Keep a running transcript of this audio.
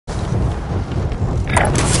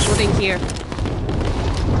moving here.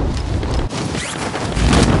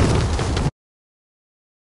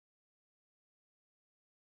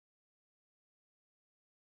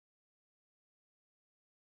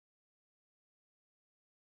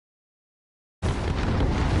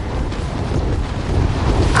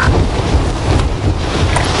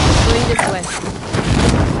 Going this way.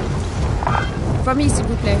 Famille, s'il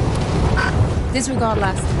vous plaît. Disregard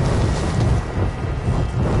last.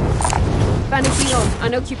 Vanity home,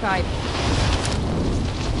 unoccupied.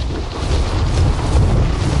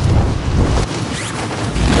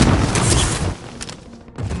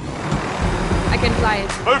 I can fly it.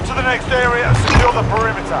 Move to the next area and secure the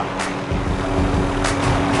perimeter.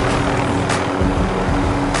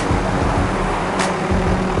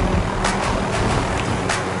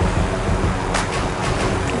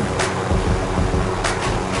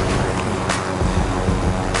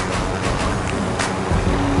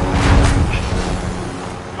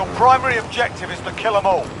 Your primary objective is to kill them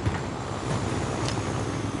all.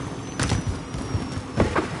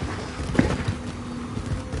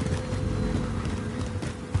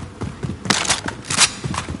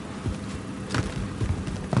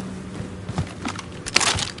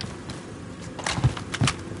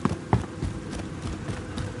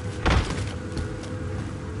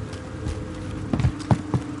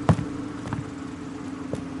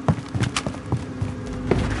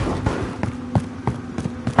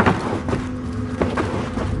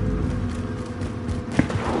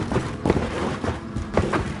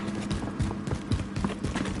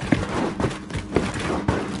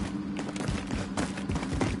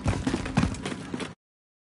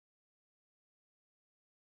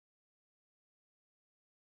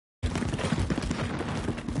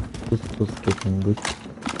 Getting good.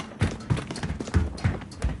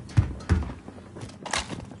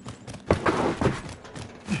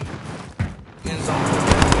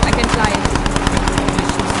 I can fly it.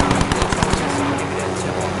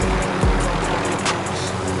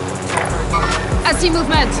 I see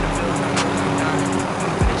movement.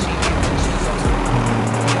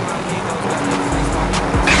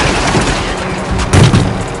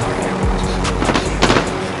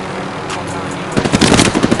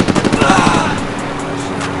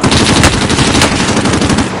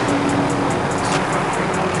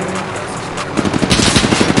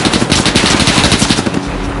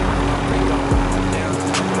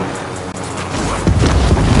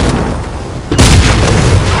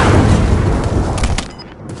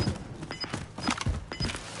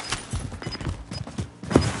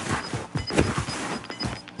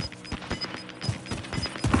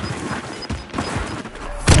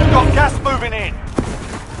 Got gas moving in.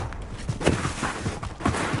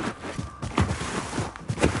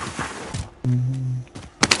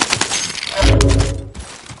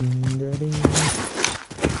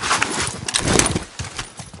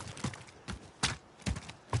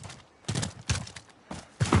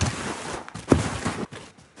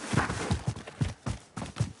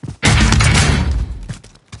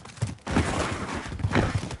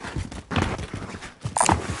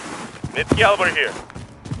 It's Galver here.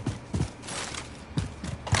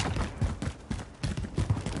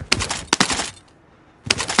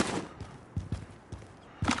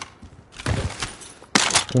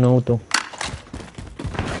 Un auto.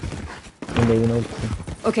 Donde hay un auto.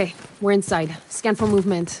 Okay, we're inside. Scan for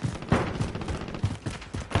movement.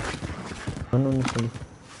 No, no, no salí.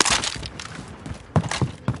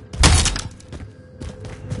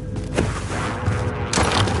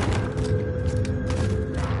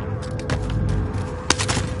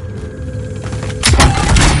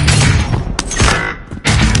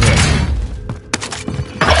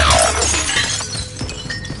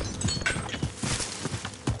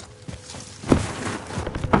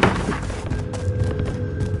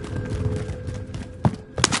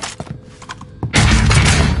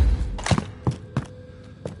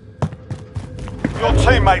 Your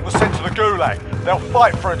teammate was sent to the Gulag. They'll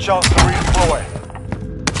fight for a chance to redeploy.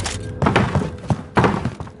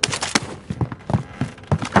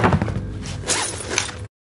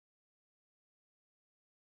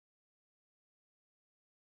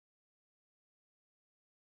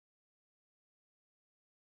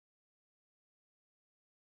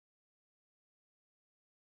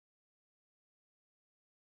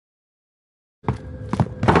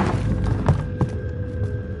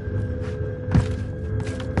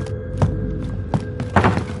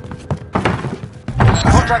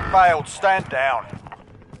 Contract failed. Stand down.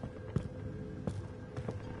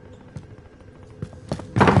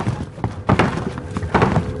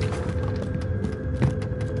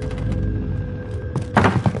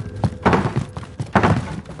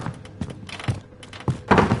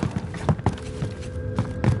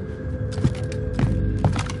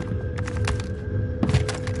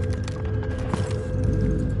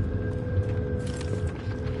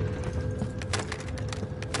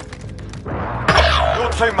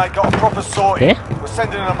 Your teammate got a proper sortie. Eh? We're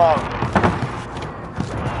sending them home.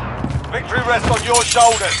 Victory rests on your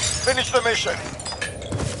shoulders. Finish the mission.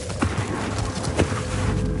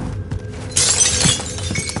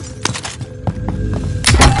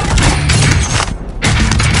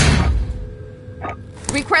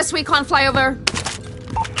 Request recon flyover.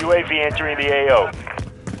 UAV entering the AO.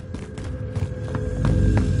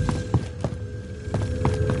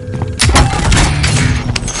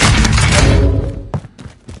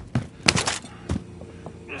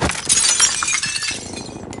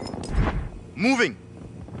 Moving.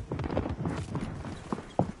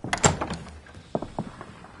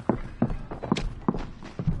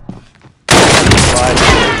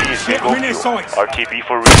 UAV is go. RTB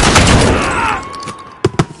for resupply.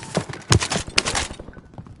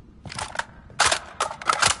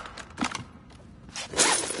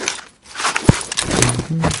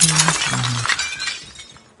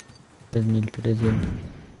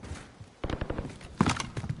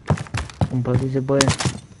 Un paso si se puede.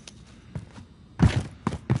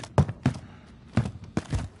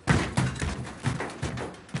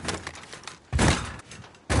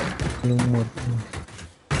 Hay un muerto.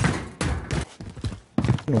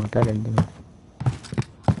 No matar el niño.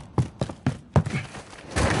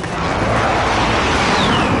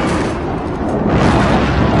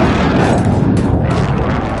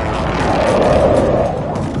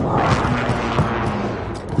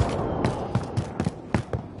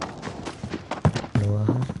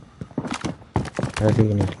 Ahora sí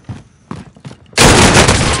viene.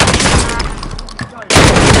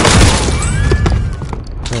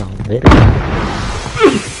 A ver.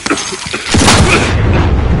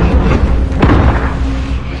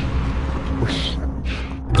 Uy.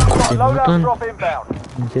 Se matan. Drop inbound.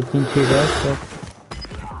 Ese pinche gasto.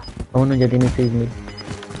 A uno ya tiene 6000.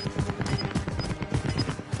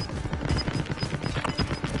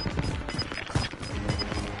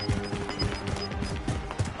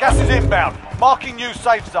 Gas is inbound. Marking new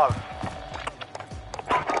safe zone.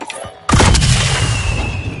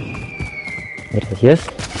 Gracias.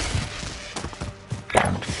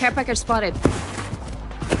 Care package spotted.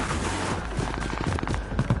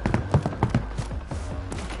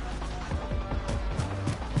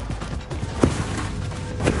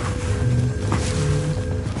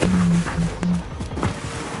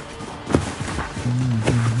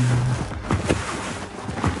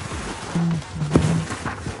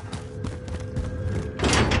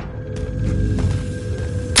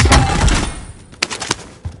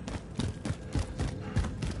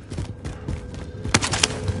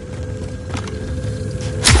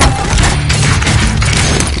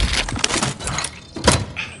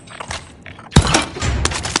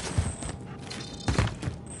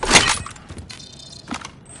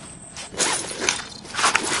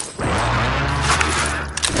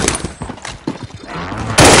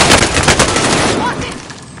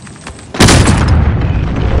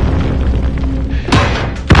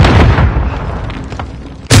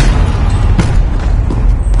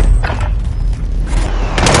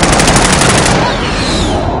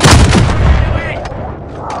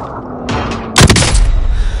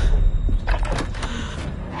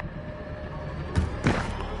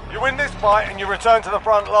 Fight and you return to the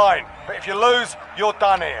front line, but if you lose, you're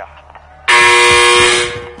done here.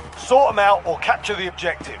 Sort them out or capture the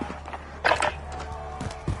objective.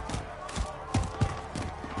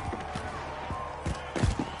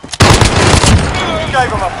 You gave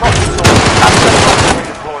them a proper sort.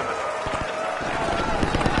 Redeployment.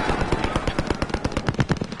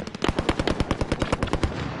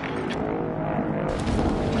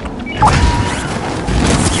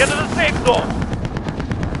 Get to the safe zone.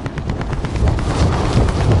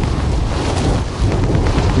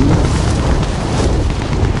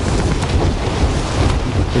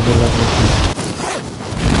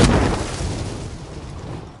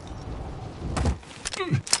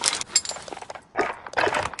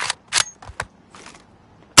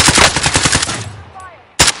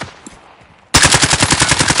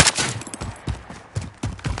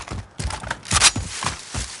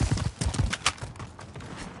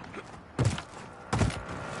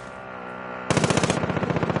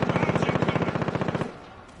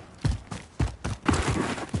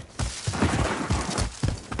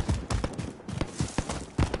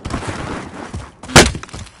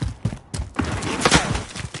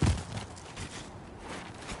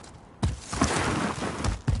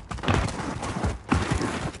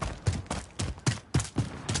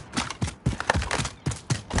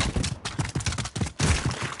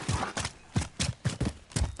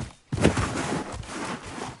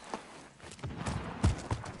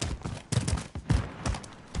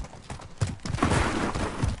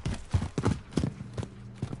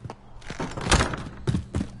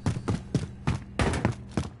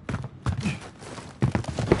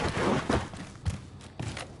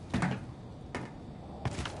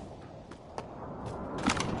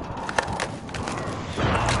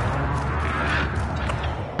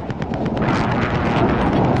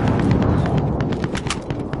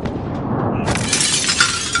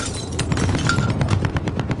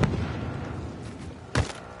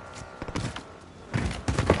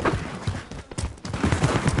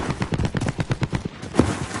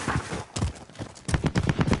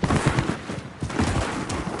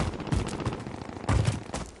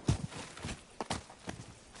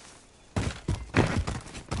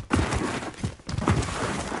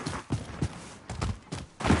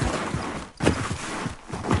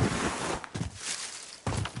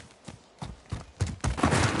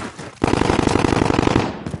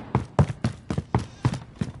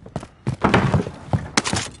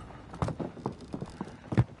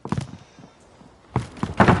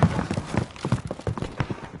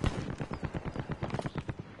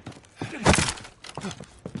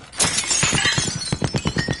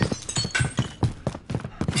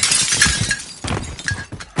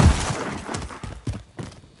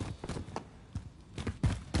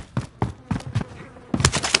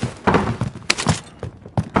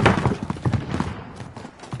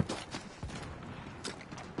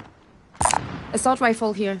 Assault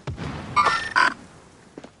rifle here.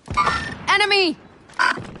 Enemy!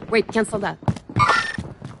 Wait, cancel that.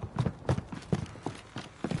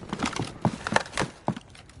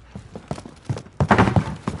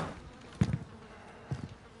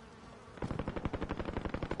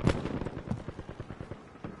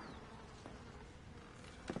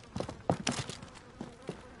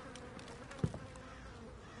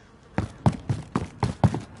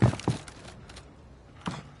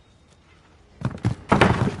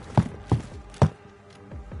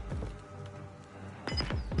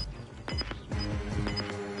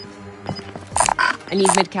 I need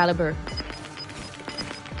mid-caliber.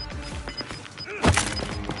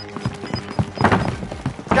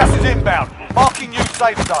 Gas is inbound. Marking new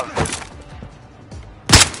safe zone.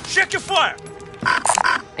 Check your fire!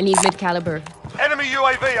 I need mid-caliber. Enemy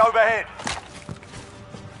UAV overhead.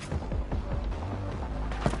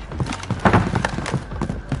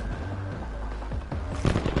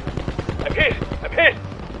 I'm hit! I'm hit!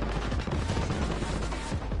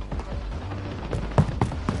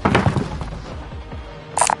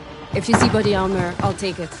 If you see body armor, I'll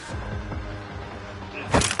take it.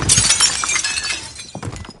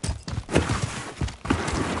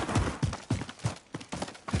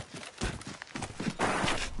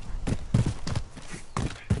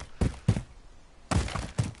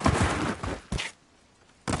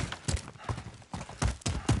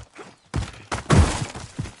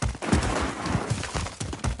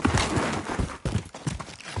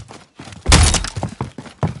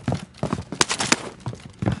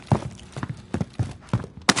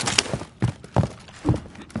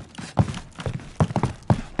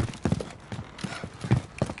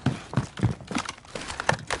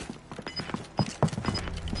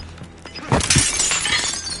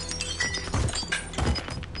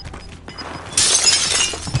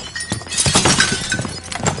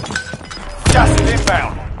 Gas is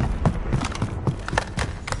inbound.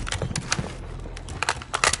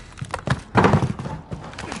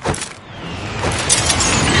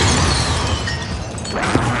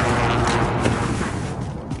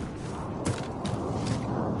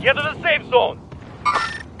 Get to the safe zone!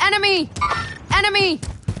 Enemy! Enemy!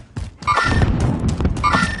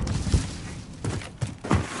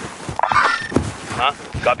 Huh?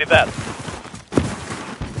 Copy that.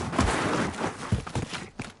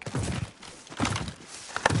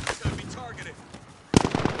 Gonna be targeted.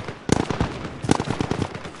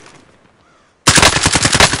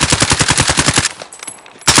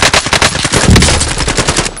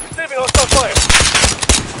 Receiving hostile fire!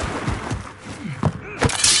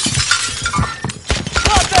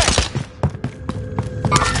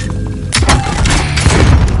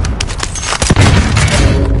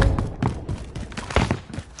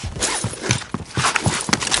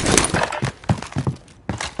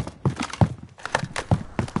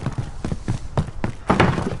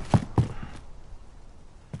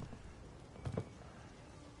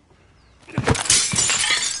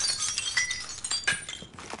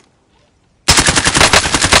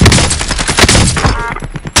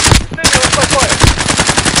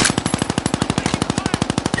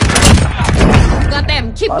 Got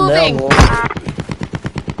them! Keep Valeu, moving! amor.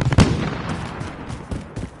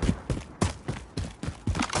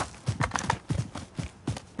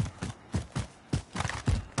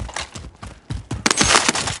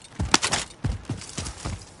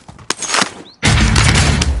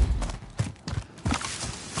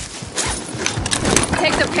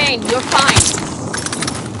 Take the pain, you're fine.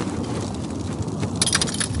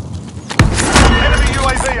 Enemy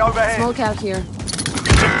UAV overhead. Smoke out here.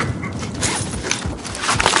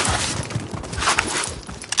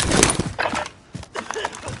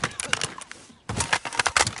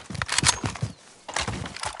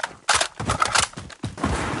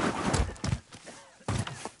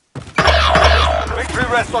 Victory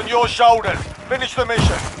rests on your shoulders. Finish the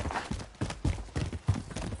mission.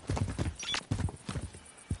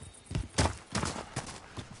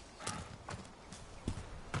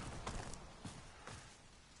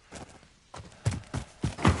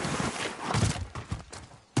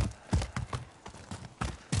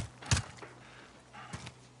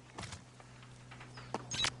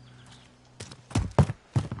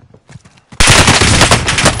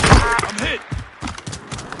 I'm hit!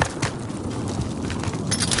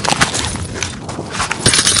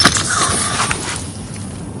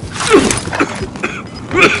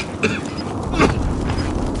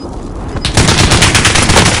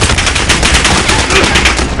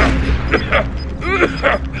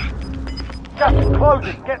 Gas is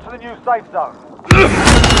closing. Get to the new safe zone.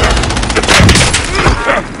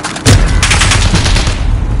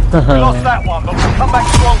 We lost that one, but we'll come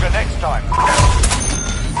back stronger next time.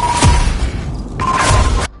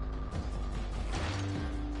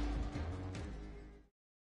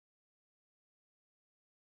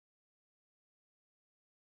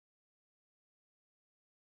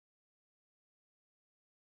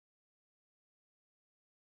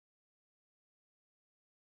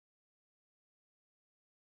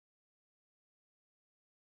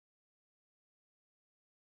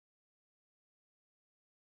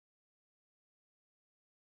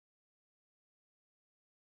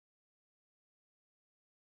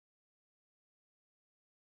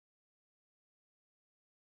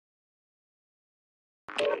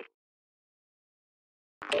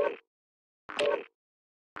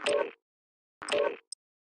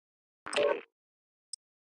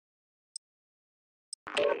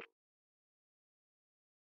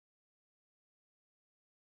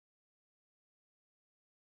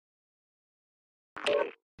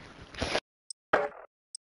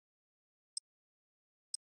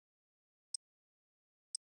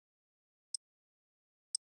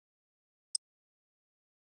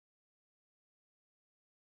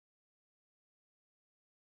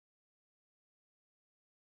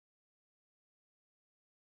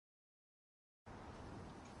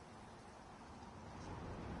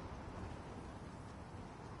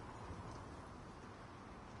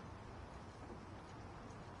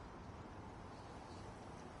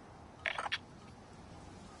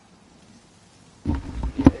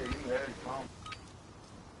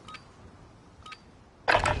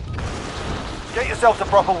 Get yourself a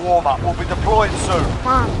proper warm-up. We'll be deploying soon. Come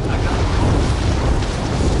on.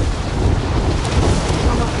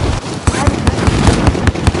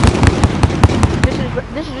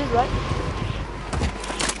 This is right.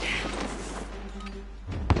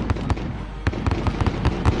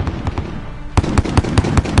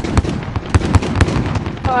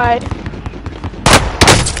 Alright.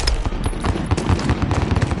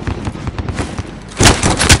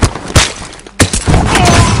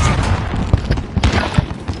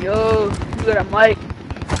 Yo, you got a mic.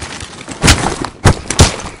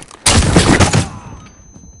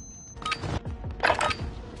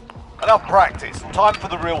 Enough practice. Time for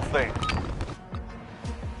the real thing.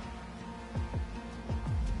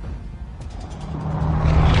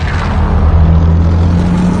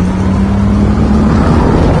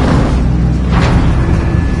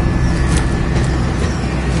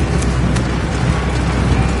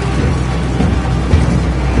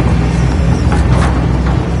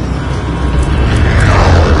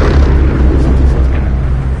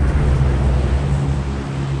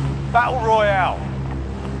 Battle Royale.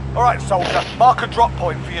 Alright, soldier, mark a drop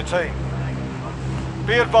point for your team.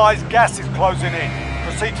 Be advised, gas is closing in.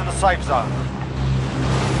 Proceed to the safe zone.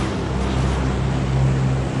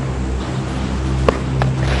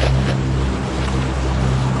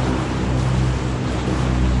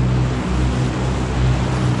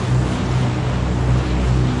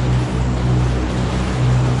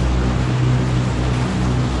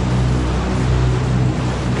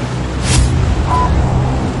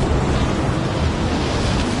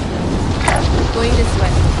 Going this way.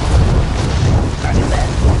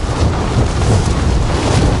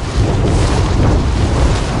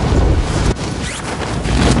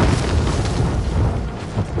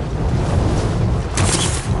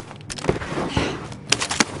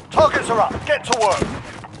 Targets are up. Get to work.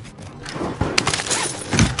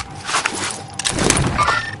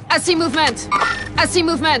 I see movement. I see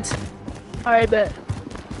movement. Alright, bet.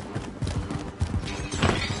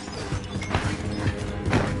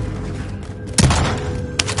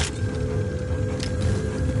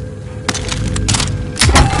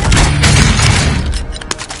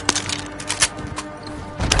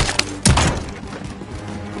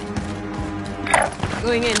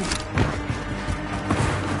 Going in.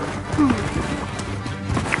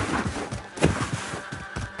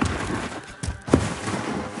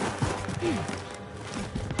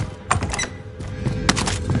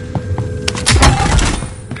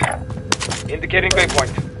 Indicating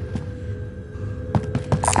waypoint.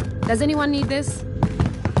 Does anyone need this?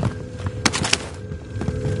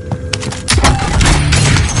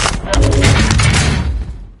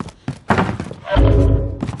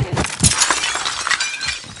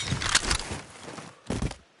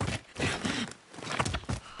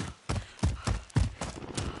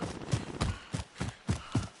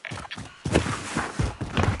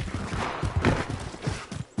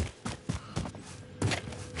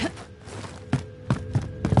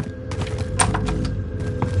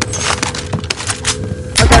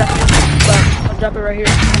 Drop it right here.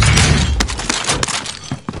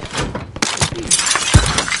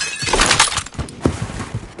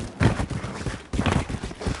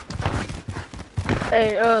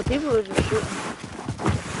 Hey, people are just shooting.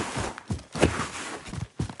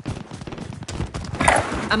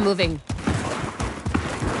 I'm moving.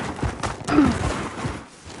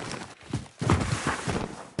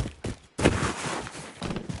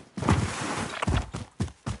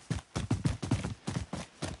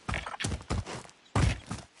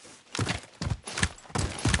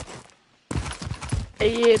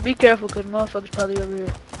 Hey, yeah, be careful, cause motherfuckers probably over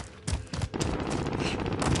here.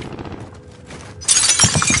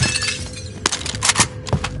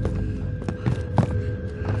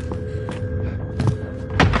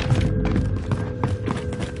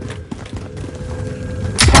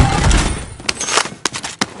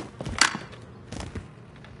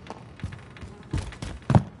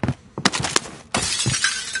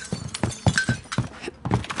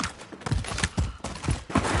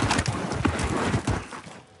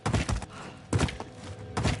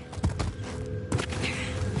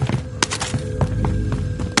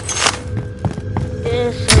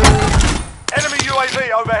 Yes, sir. Enemy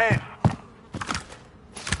UAV overhead.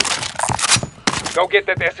 Go get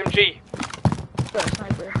that SMG. Got a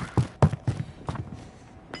sniper.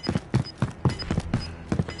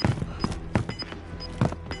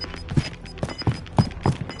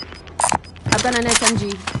 I've got an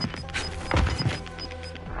SMG.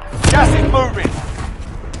 Gas is moving.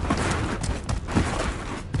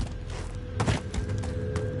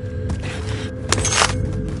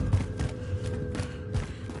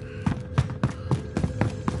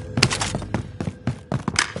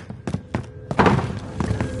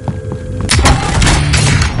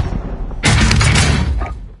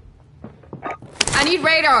 I need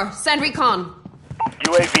radar. Send recon.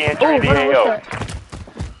 UAV Oh, entering the hold on, what's AO.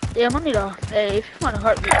 that? Damn, I need a. Hey, if you find a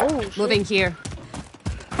heartbeat. Oh, shit. Moving here.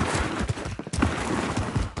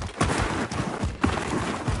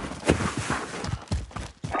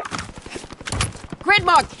 Grid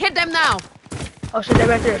mark. Hit them now. Oh, shit, they're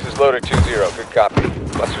right there. This is loader 2-0. Good copy.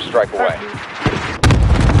 Cluster strike away.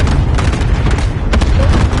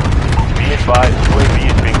 Be advised, UAV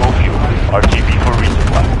is bingo fuel. RTB for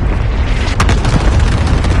resupply.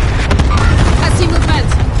 I see movement.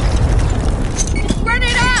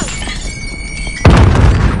 Grenade out.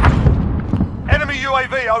 Enemy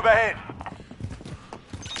UAV overhead.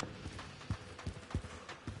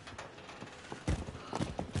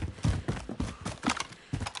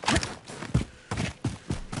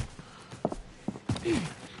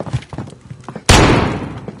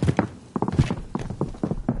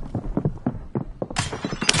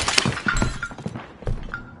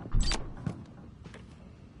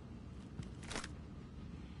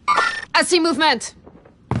 I see movement.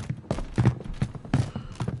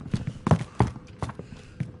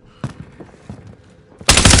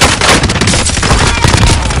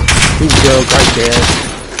 He joke right there.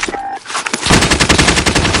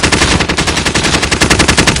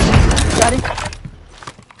 Got him.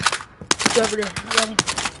 He's over there. Got him.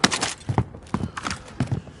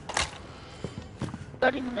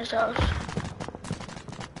 Got him in this house.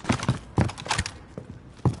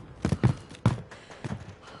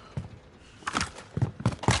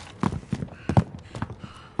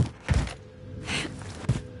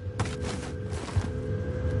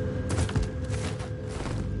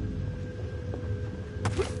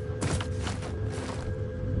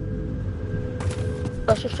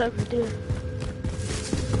 That's just right there.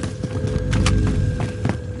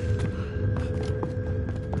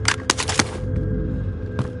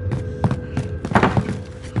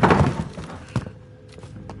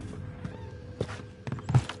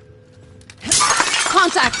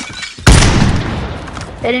 Contact.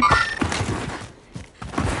 Hit him.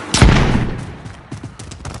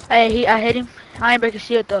 Hey, I hit him. I ain't breaking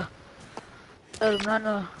shit though.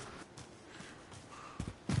 No.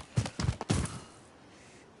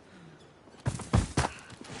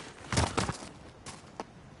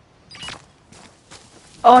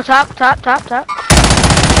 Oh, top.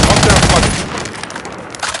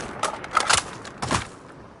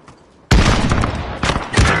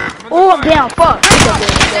 Oh, I'm down. Fuck.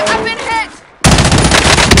 I've been hit.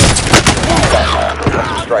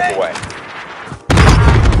 Cluster strike away.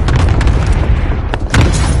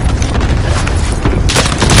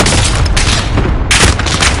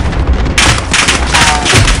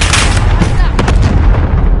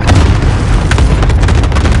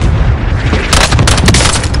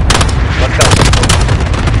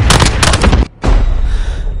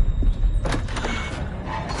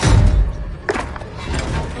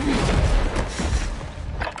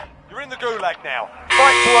 You're in the gulag now.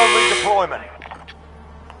 Fight to earn redeployment.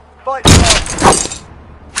 Fight to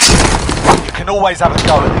earn. You can always have a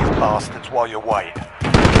go at these bastards while you're waiting.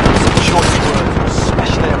 Some choice words,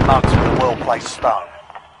 especially amongst with a well-placed stone.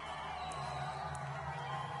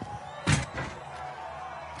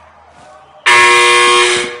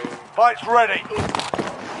 Fight's ready.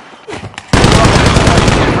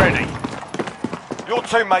 Ready. Your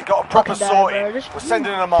teammate got a proper Fucking die, sorting. bro. This- We're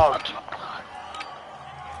sending them home.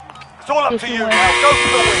 It's all up to you now. Go for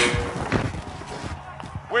the win.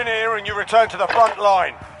 Win here and you return to the front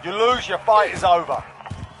line. You lose, your fight is over.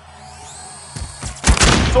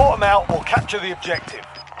 Sort them out or capture the objective.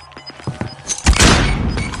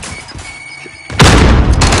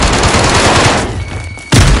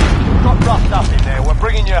 Got roughed up in there. We're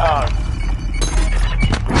bringing you home.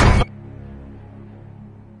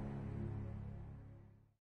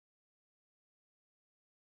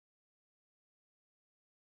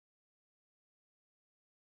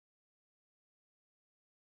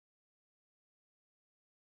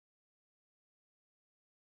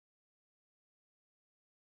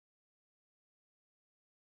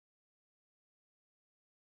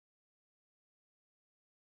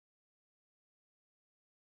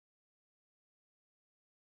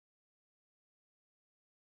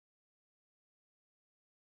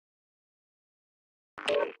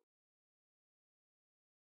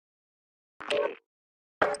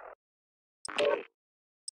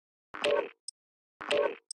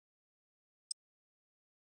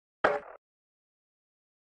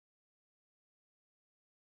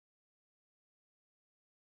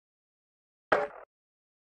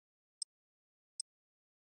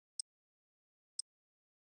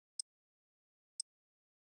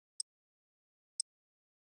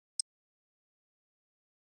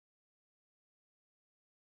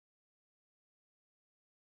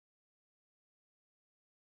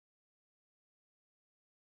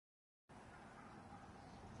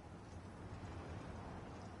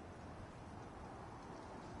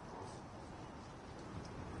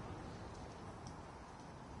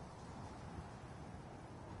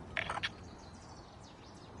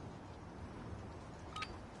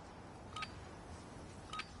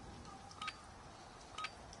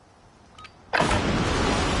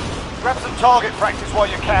 Grab some target practice while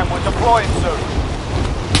you can. We're deploying soon.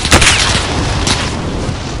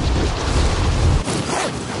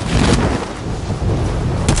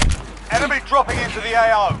 Enemy dropping into the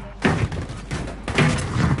AO.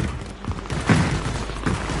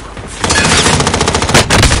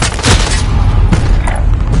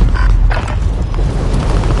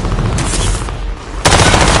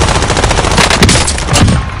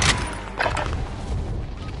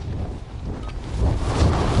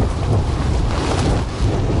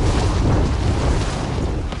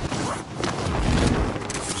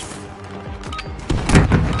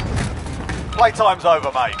 Playtime's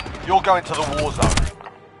over, mate. You're going to the war zone.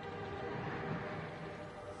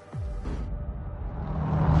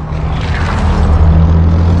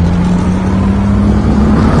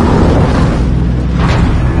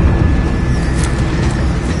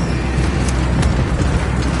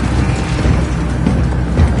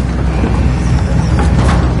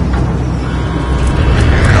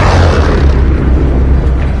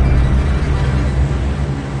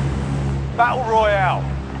 Battle Royale.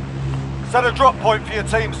 Set a drop point for your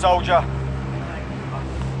team, soldier.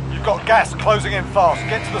 You've got gas closing in fast.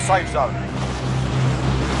 Get to the safe zone.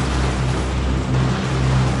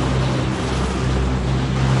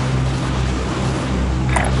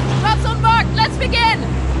 Traps on mark! Let's begin!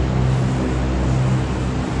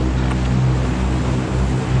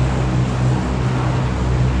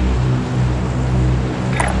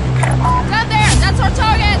 Down there! That's our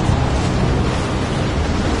target!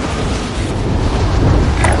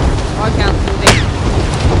 I can't move it.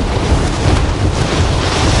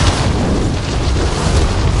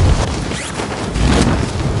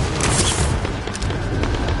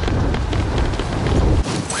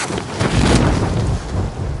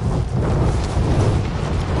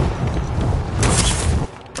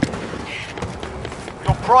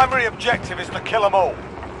 Your primary objective is to kill them all.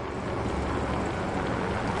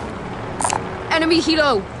 Enemy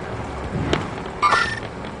helo!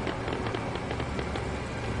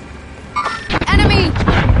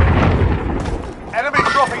 Enemy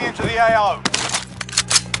dropping into the AO.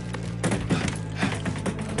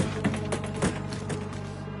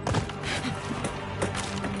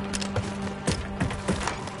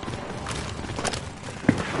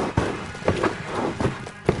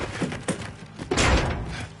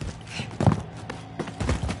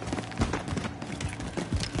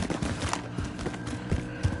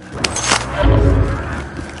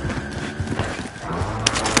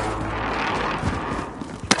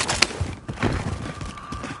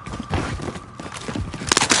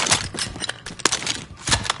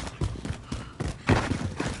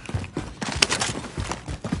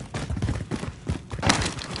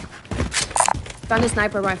 Found a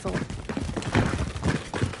sniper rifle.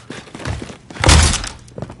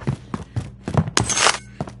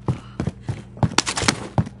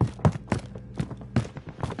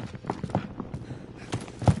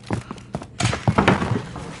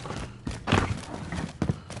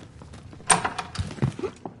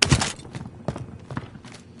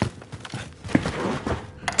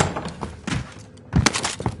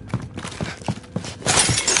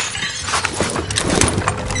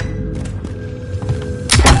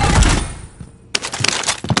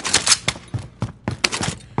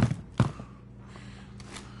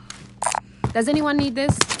 Does anyone need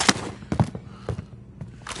this?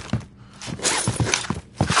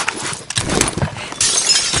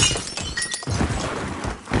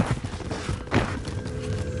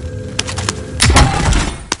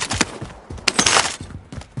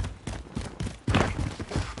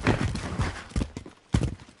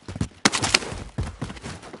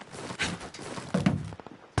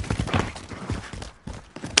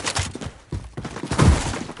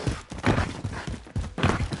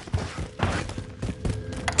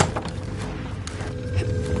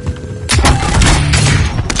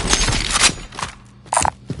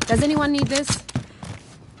 Does anyone need this?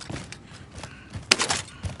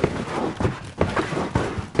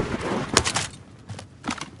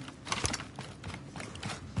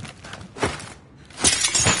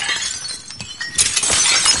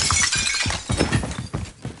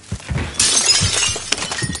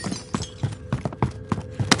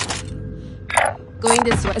 Going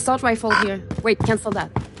this way. Assault rifle here. Wait, cancel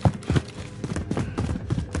that.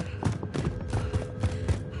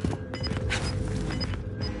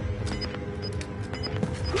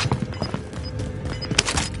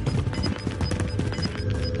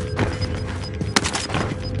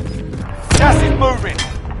 Gas is moving.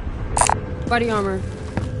 Body armor.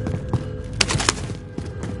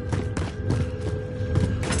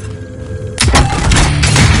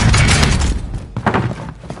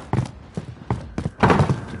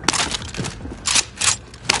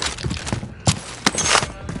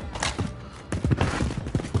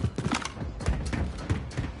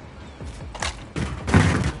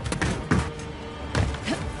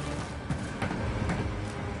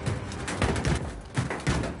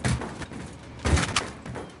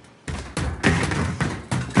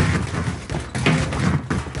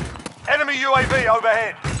 Enemy UAV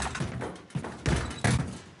overhead.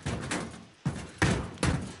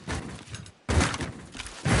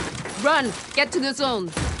 Run! Get to the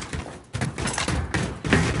zone.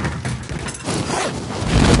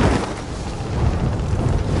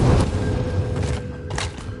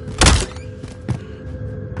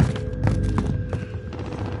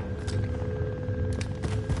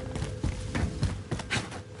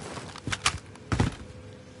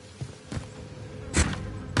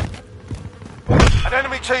 An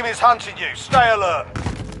enemy team is hunting you. Stay alert.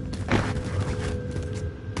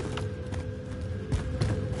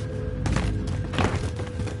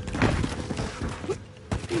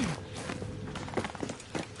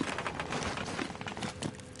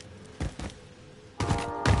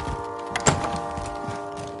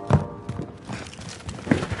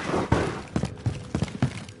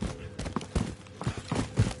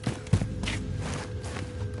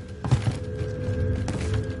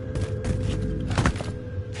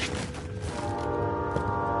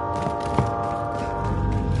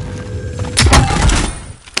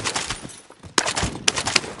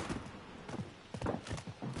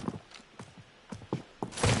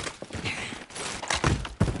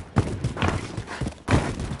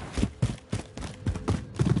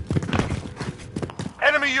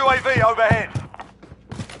 Enemy UAV overhead.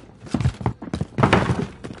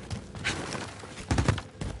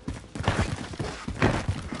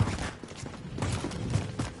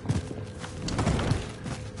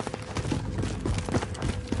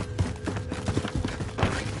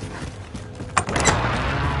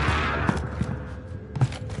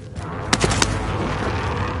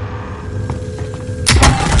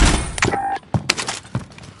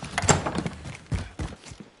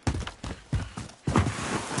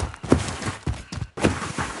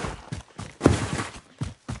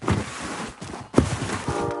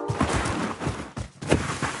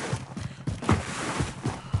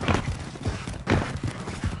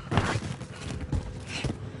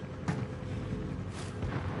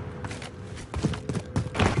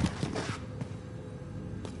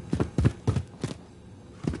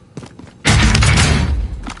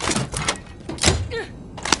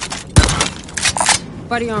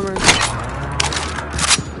 Body armor.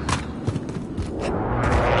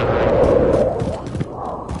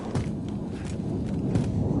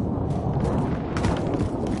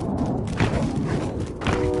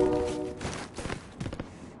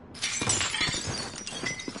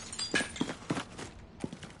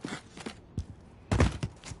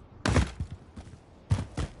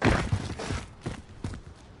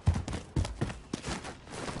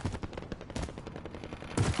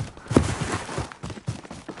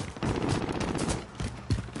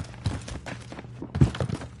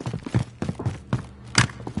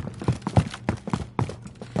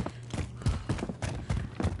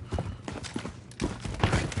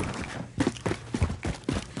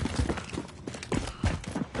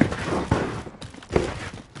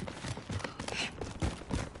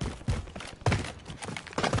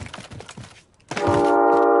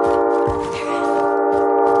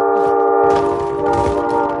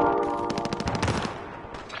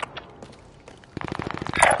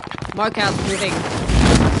 Mark out, moving.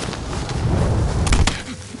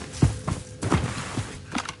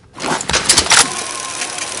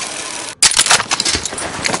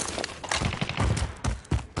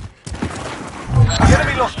 The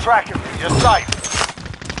enemy lost track of you. You're safe.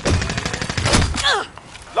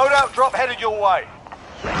 Loadout drop headed your way.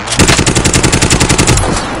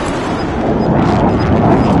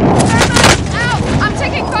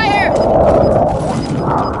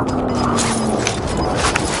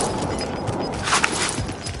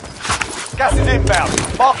 Gas is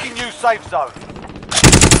inbound. Marking new safe zone.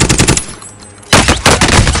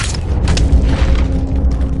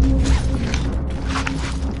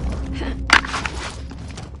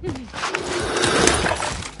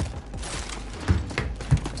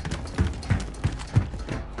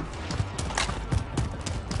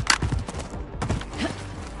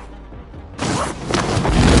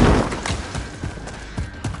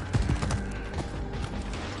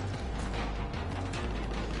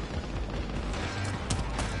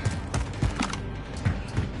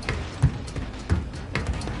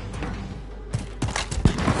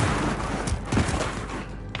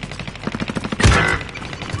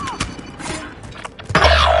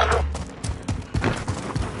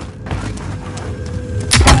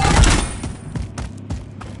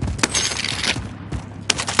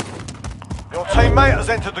 Your teammate has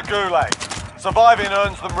entered the gulag. Surviving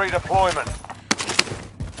earns them redeployment.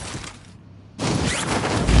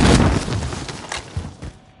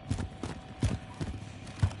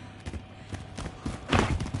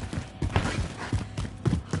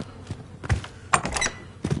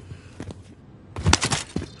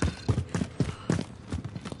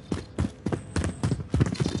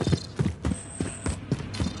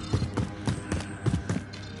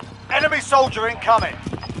 Enemy soldier incoming.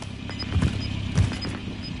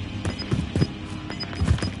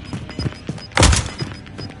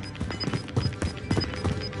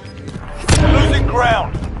 Losing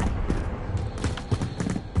ground.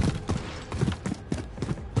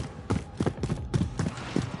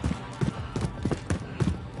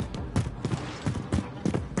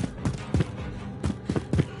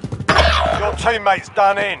 Your teammate's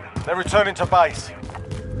done in. They're returning to base.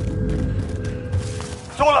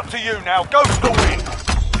 It's all up to you now. Go for the win.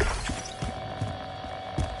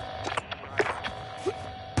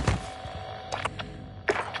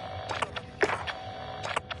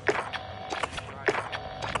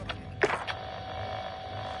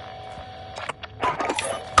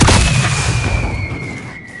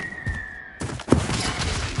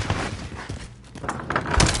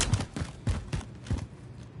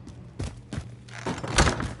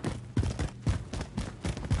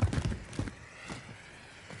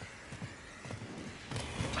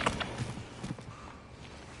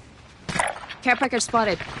 Care package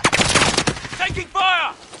spotted. Taking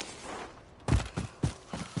fire!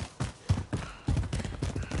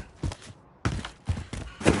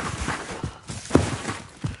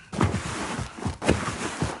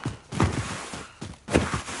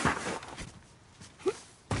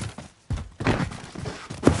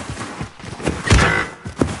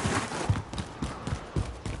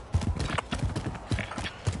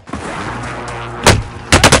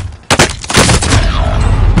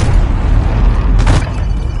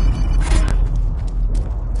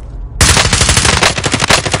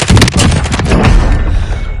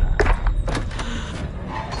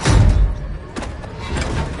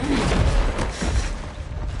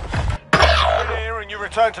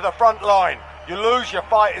 Return to the front line. You lose, your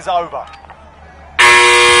fight is over.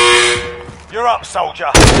 You're up,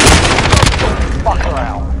 soldier. Fuck her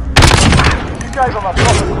out. You gave them a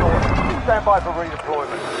proper sword. Stand by for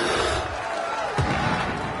redeployment.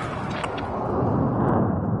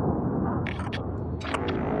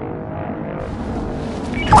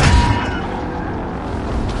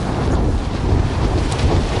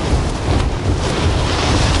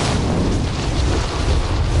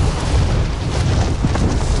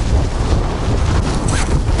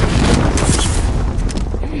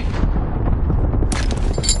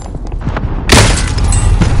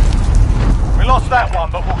 That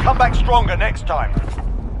one, but we'll come back stronger next time.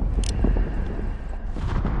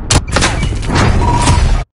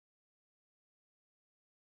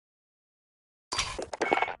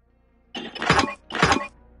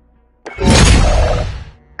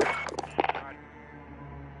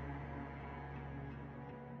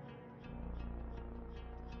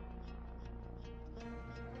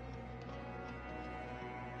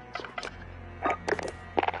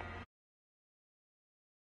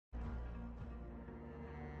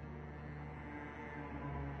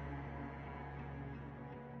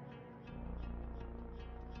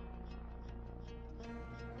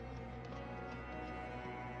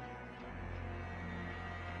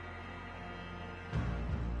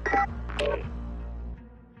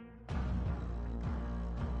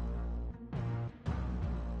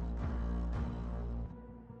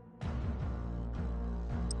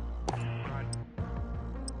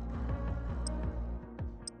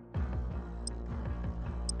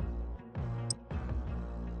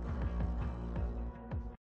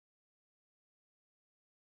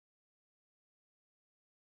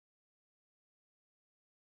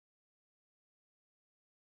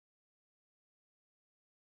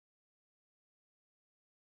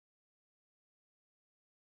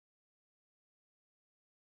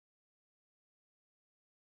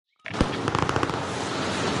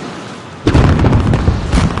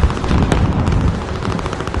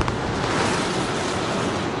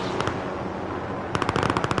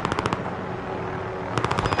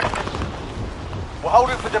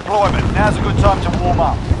 deployment. Now's a good time to warm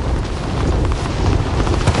up.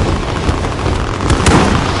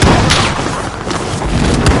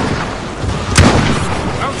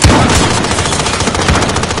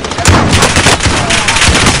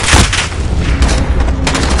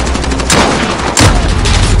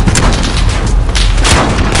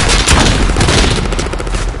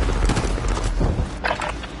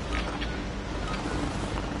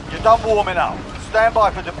 You're done warming up. Stand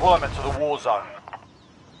by for deployment to the war zone.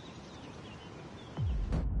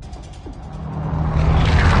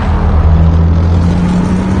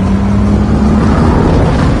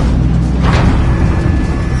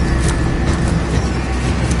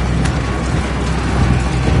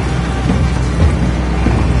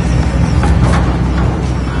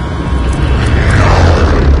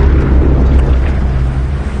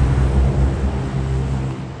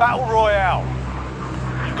 Battle Royale.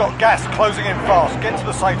 You've got gas closing in fast. Get to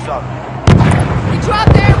the safe zone. We drop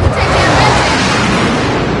there, we'll take the offensive!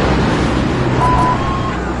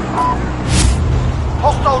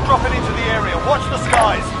 Hostile dropping into the area. Watch the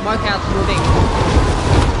skies. Mark out, moving.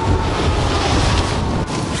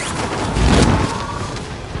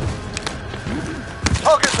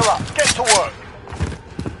 Targets are up. Get to work.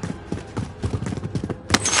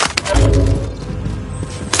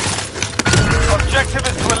 Objective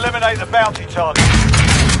is to eliminate the bounty target.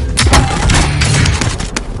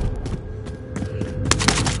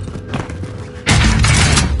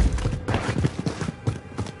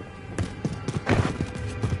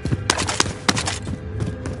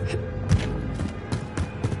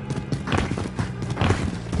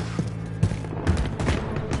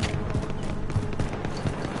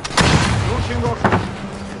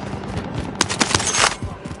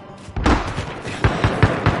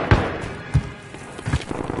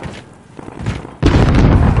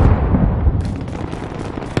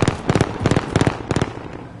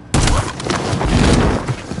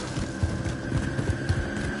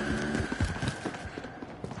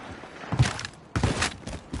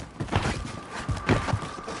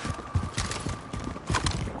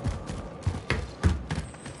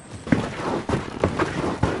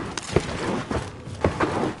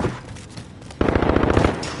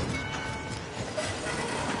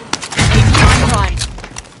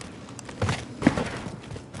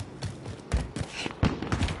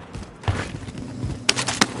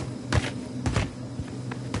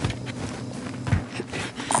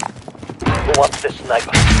 What's this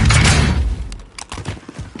sniper?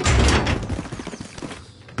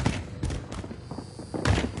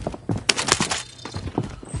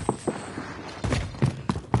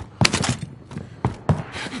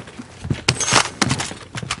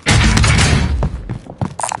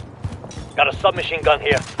 Got a submachine gun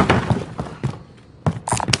here.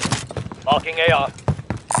 Marking AR.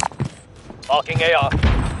 Marking AR.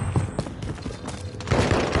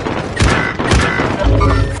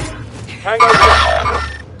 Tango.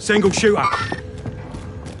 Single shooter.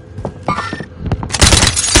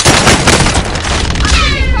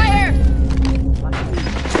 Fire!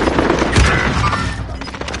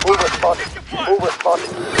 Mover spotted. Mover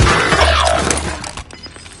spotted.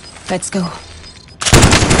 Let's go.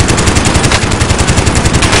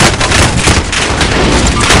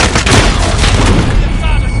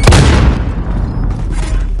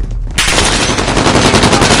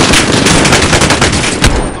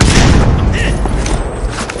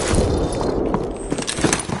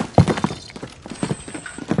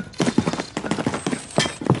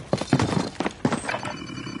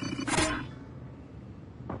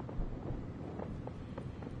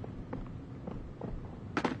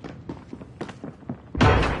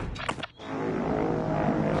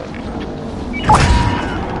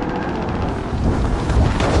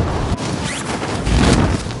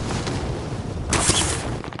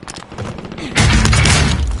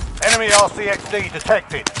 Enemy RCXD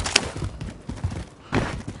detected.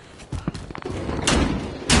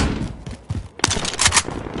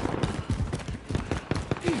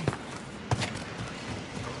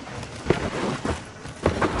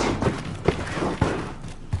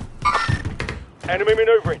 Enemy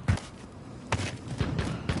maneuvering.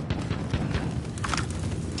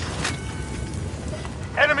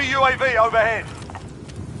 Enemy UAV overhead.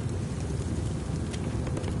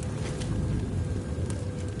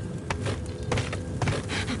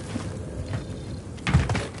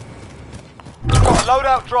 Got a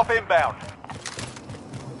loadout drop inbound.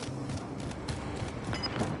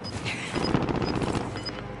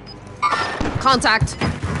 Contact.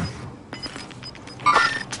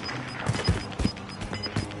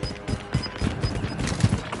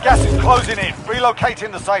 Gas is closing in.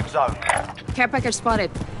 Relocating the safe zone. Care package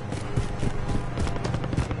spotted.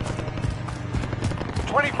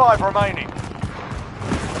 25 remaining.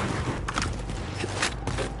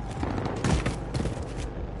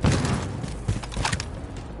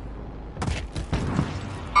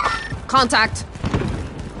 Contact.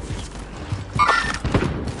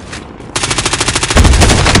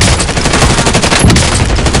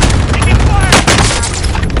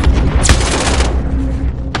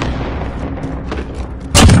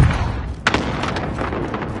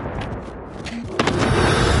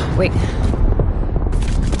 Wait.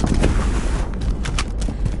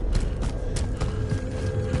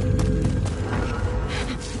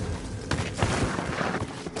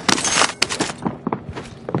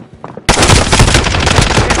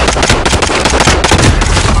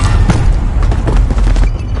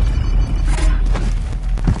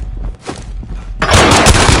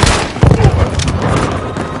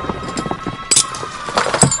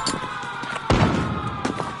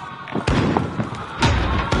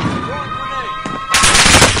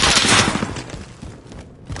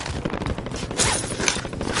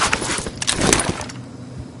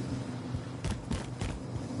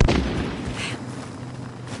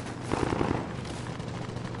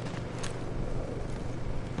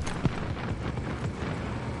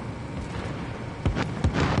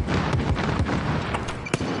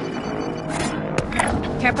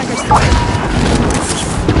 Care package spotted.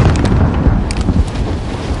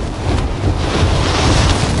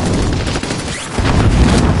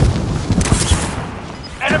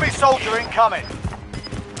 Enemy soldier incoming.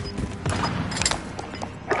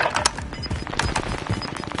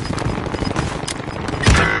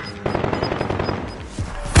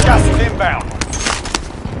 Gas is inbound.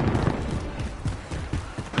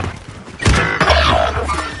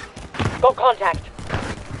 Got contact.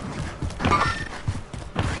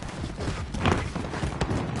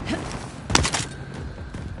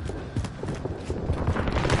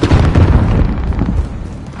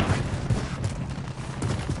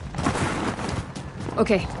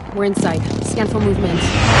 Okay, we're inside. Scan for movement.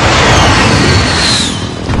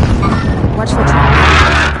 Watch for traffic.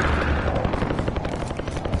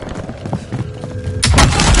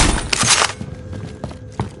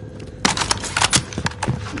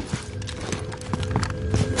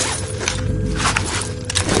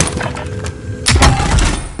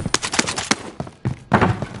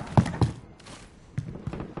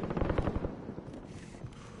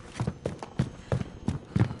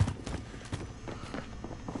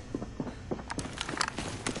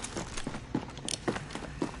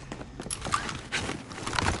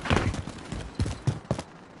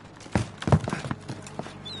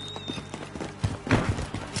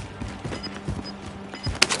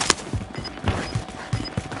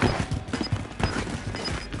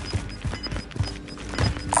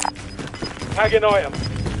 Tagging item.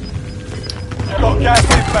 Got gas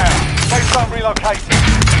inbound. Safe zone relocated.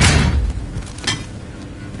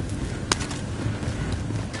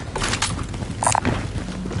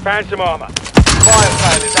 Found some armor. Fire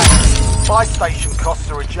sale is active. Buy station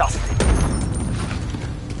costs are adjusted.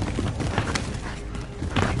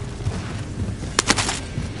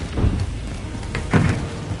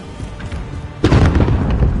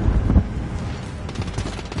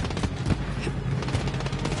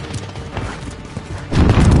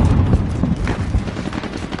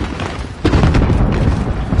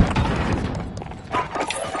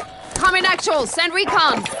 Common actual, send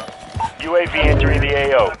recon. UAV entering the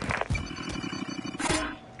AO.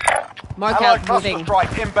 Mark Allied out, cluster moving.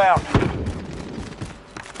 strike inbound.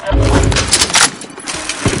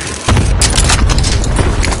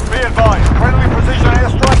 Be advised, friendly precision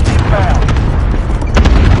airstrike inbound.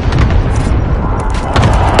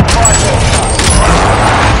 Fire sale.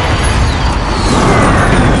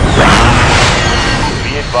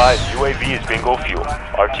 Be advised, UAV is bingo fuel.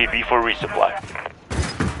 RTB for resupply.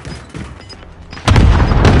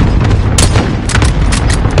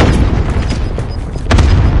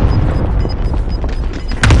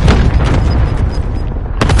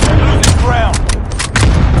 Losing ground.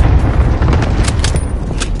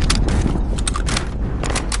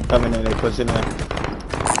 Coming in, pushing in.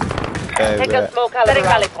 Take a small caliber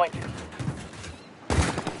rally point.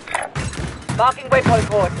 Marking waypoint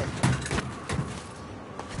coordinates.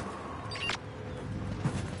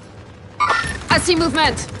 I see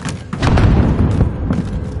movement.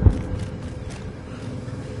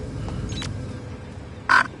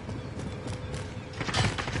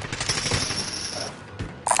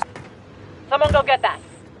 Someone go get that.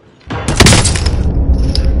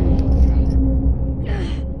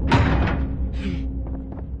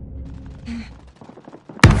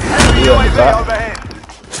 UAV overhead.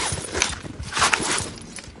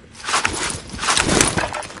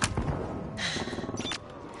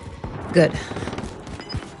 Good.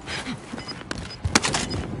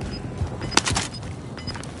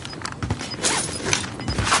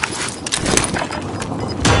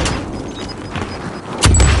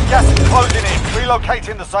 Gas is closing in.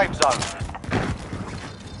 Relocating the safe zone.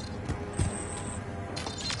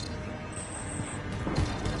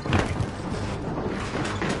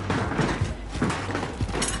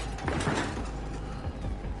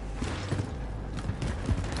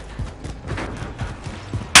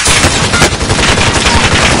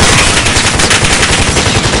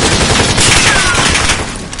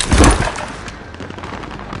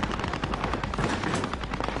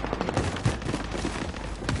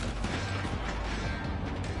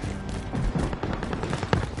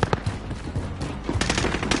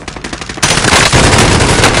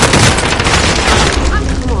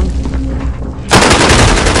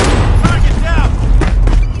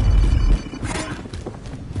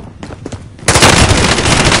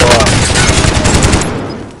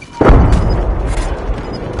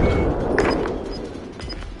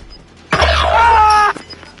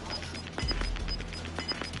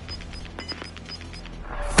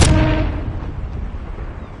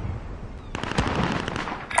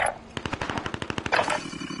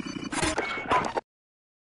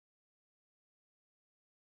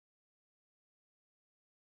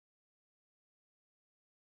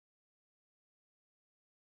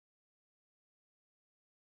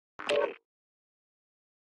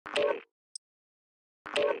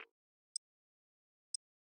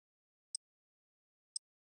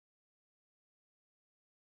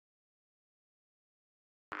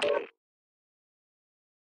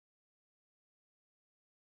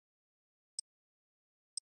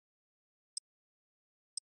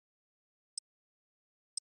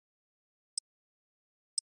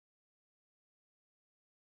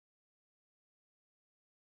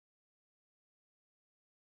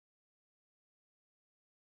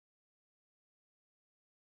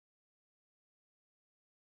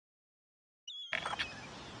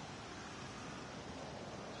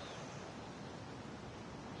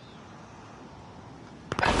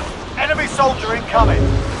 Enemy soldier incoming.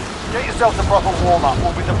 Get yourselves a proper warm-up.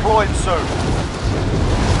 We'll be deploying soon.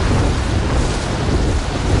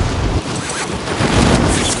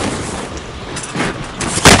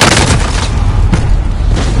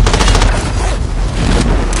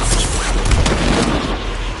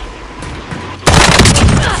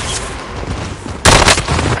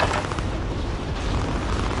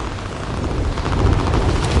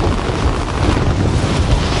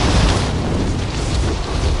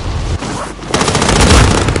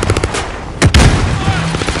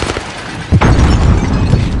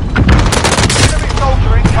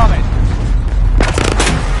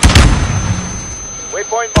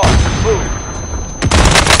 Waypoint marked. Move.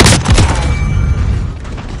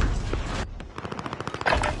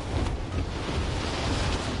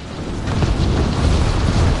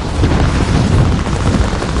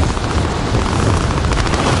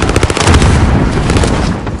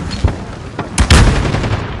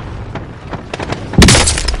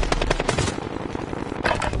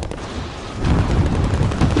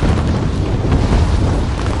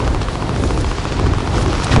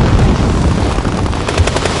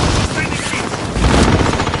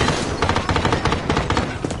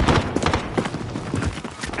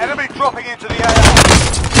 Enemy dropping into the air.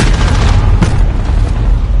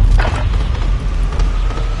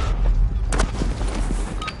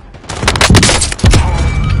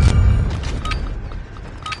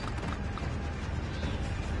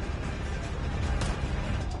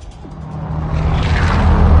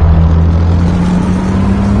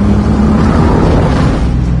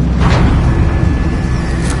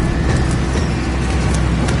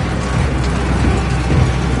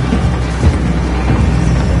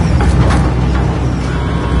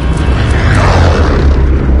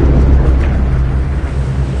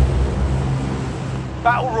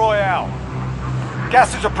 Battle Royale.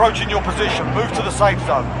 Gas is approaching your position. Move to the safe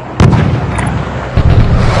zone.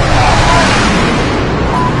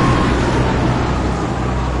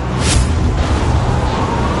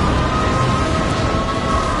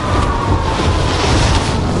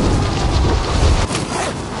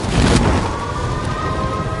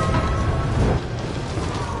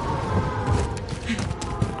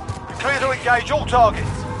 Clear to engage all targets.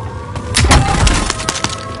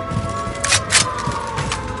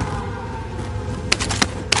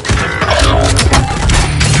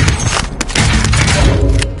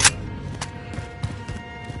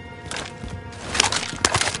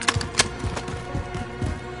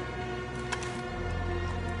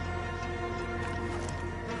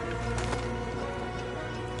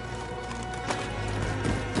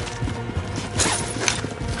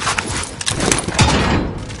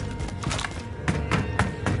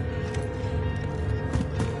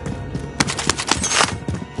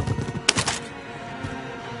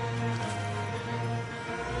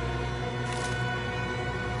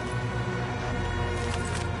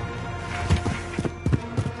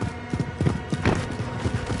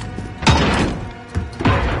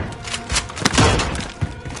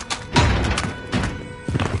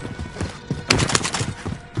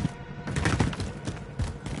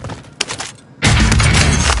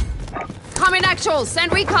 Actual,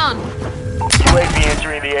 send recon. UAV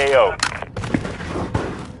entering the AO.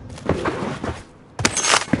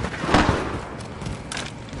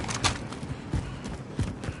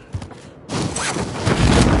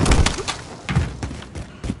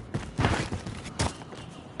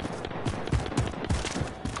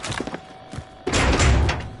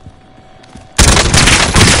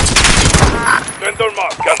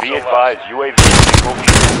 Be advised, UAV single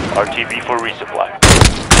fuel. RTB for resupply.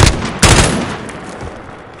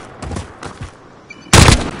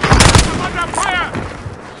 Under fire!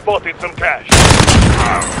 Spotted some cash.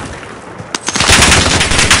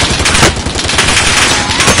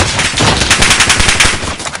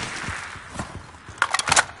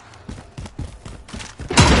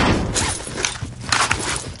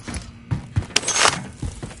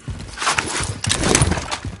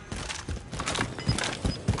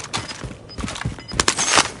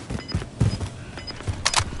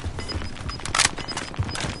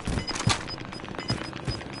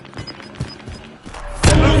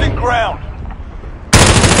 Ground.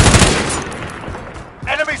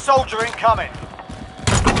 Enemy soldier incoming.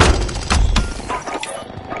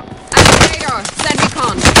 Radar, send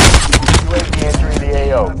recon. UAV entering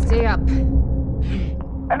the AO. Stay up.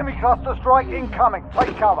 Enemy cluster strike incoming.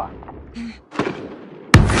 Take cover.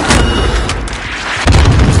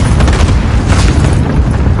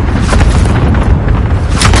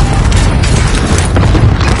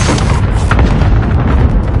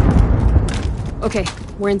 Okay,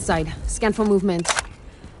 we're inside. Scan for movement.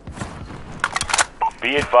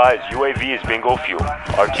 Be advised, UAV is bingo fuel.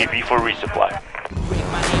 RTB for resupply.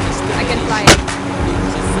 I can fly it.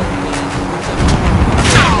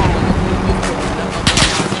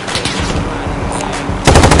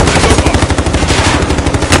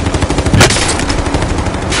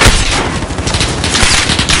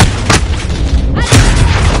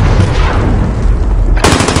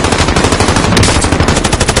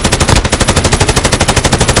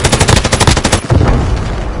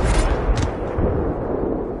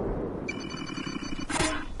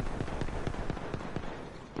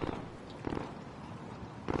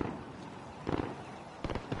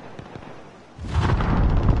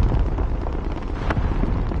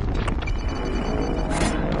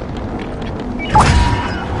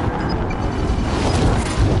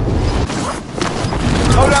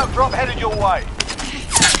 Loadout drop headed your way.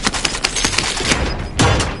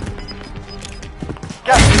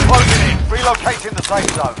 Gas is closing in. Relocating the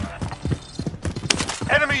safe zone.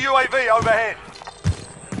 Enemy UAV overhead.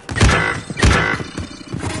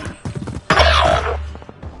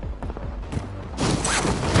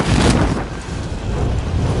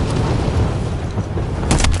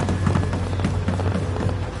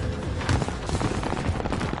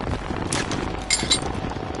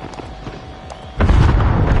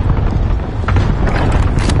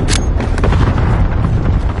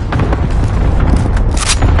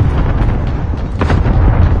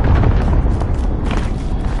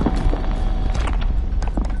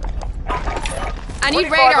 I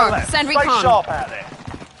need radar. Send Stay recon. sharp out there.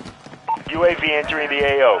 UAV entering the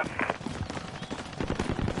AO.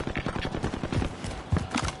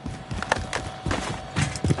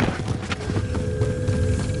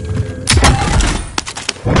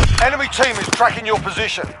 Enemy team is tracking your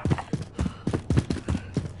position.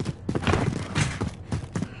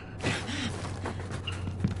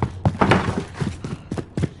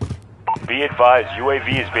 Be advised,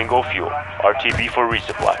 UAV is bingo fuel. RTB for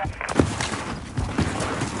resupply.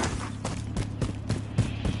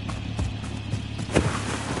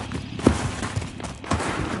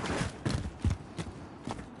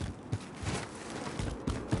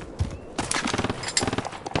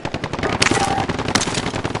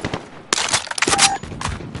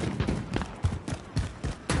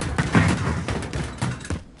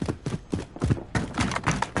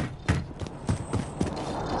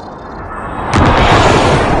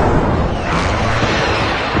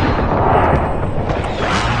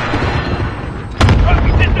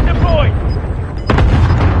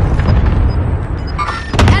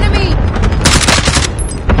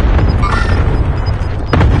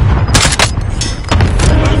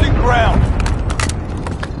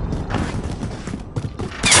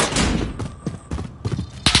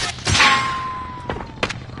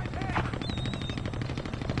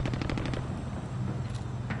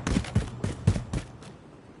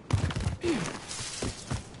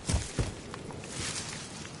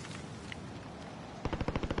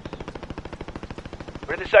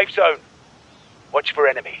 We're in the safe zone. Watch for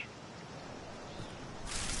enemy.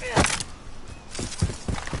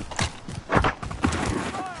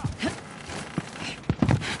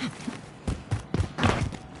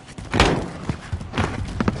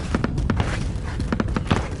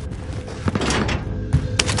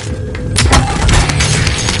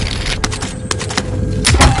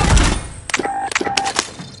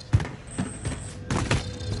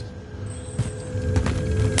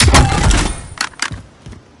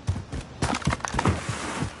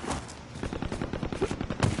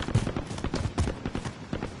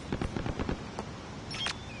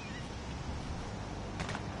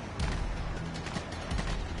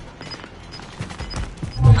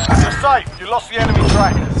 safe. You lost the enemy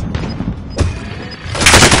trackers.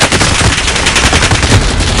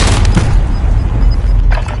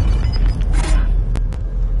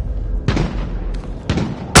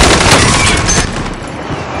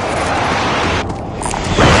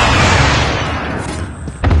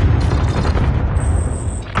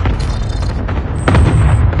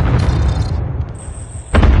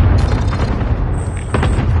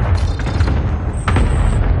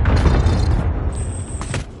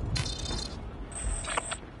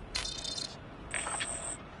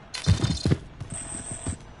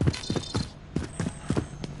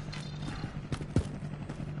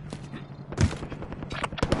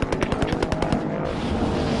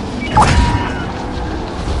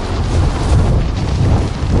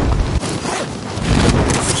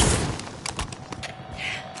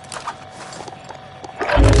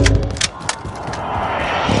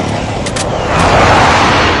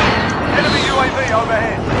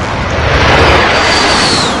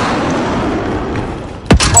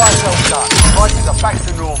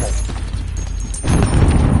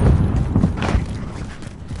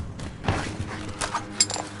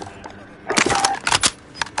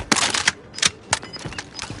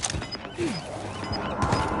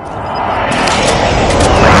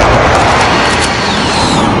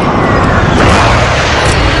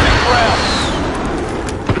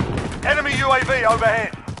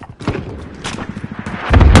 Overhead.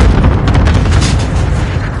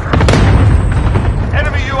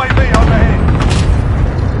 Enemy UAV overhead.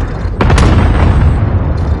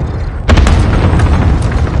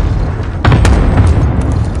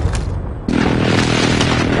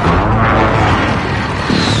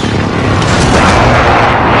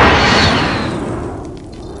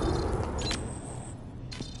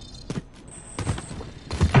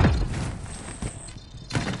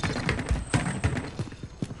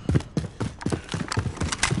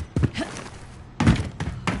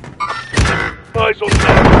 Eyes on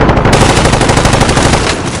that.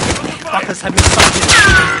 Fuckers have me spotted.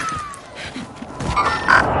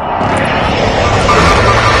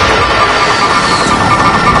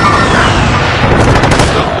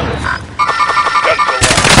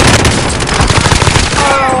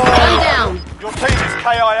 Your team is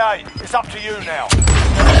KIA. It's up to you now.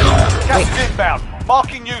 Gas is inbound.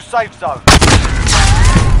 Marking new safe zone.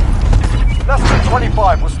 Less than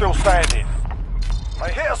 25. We're still standing.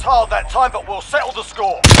 They hit us hard that time, but we'll settle the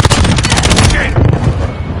score. Shit!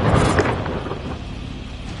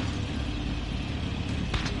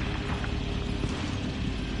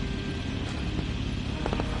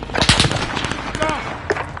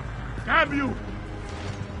 Damn you!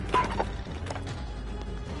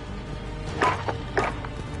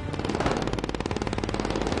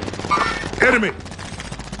 Enemy!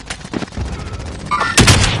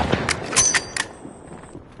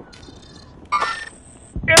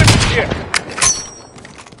 Enemy here!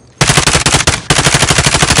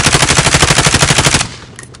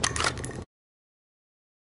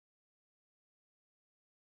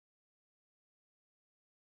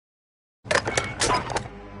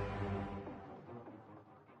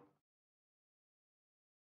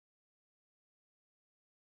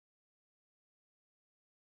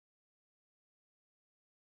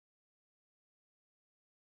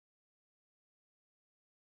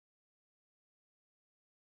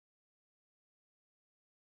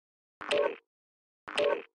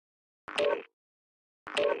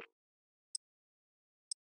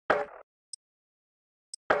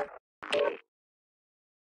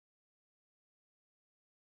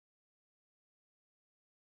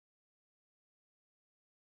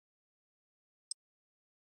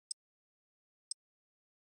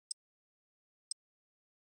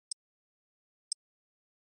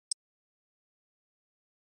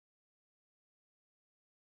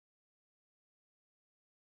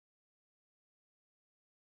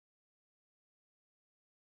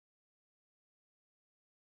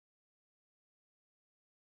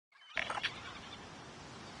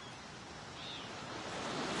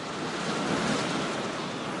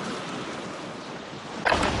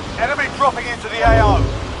 Enemy dropping into the AO.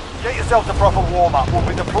 Get yourself a proper warm-up. We'll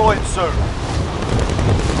be deploying soon.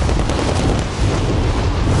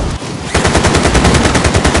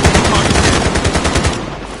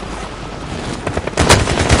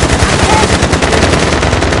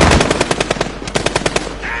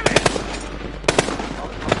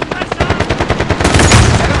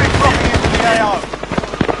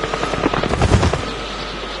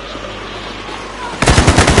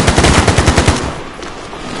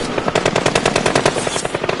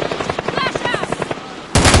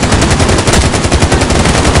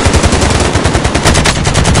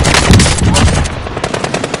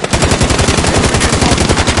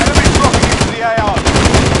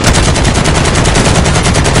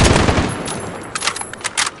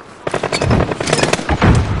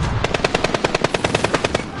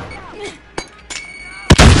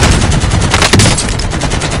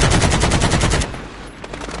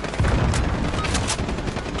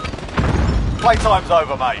 Playtime's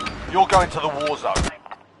over, mate. You're going to the war zone.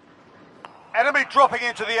 Enemy dropping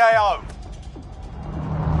into the AO.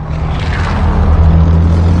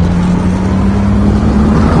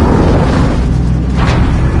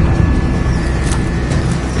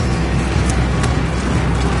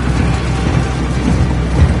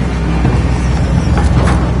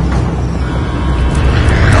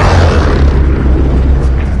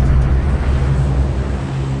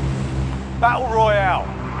 Battle Royale.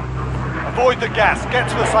 Avoid the gas. Get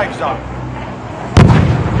to the safe zone.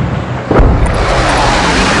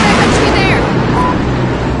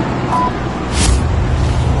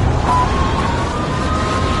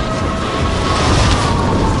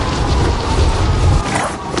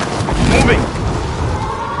 Moving.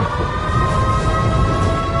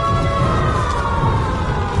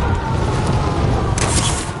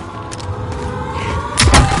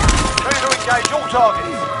 Ready to engage all targets.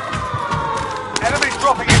 Enemies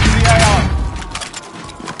dropping into the AO.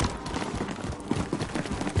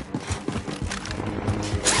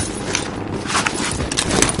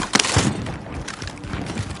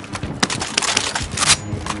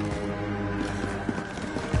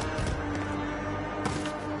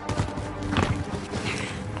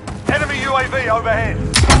 Enemy UAV overhead.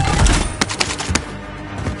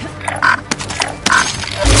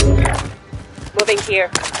 Moving here.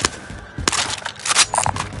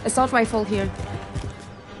 Assault rifle here.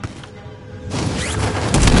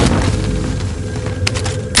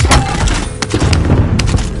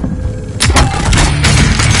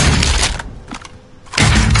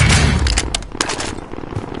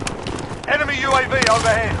 Enemy UAV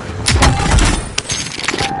overhead.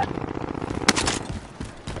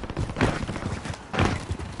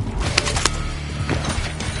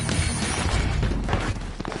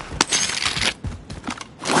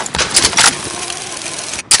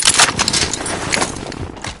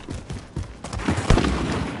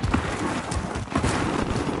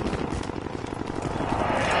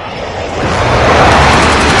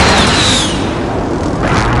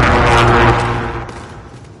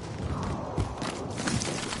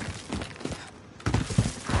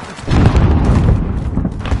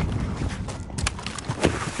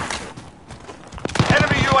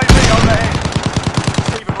 Enemy UAV overhead.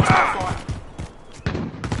 Receiving fire.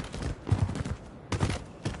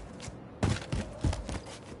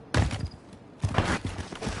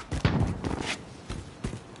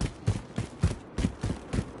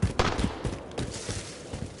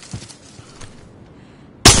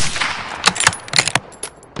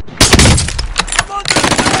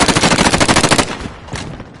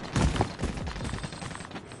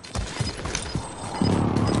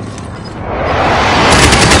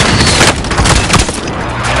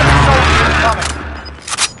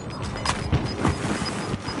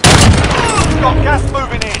 Got gas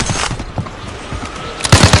moving in.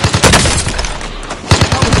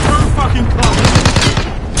 Fucking cover.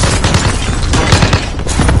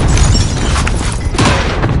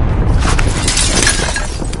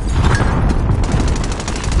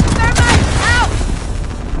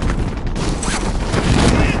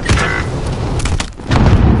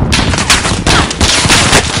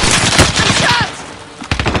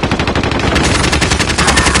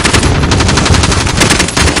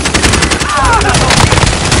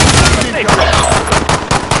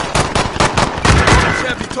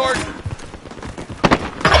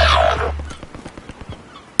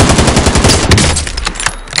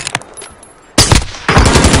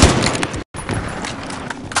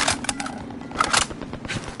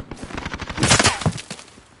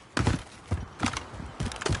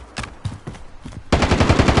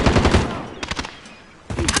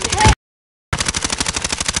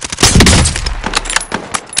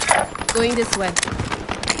 Going this way.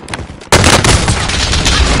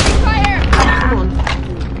 Fire! Come on.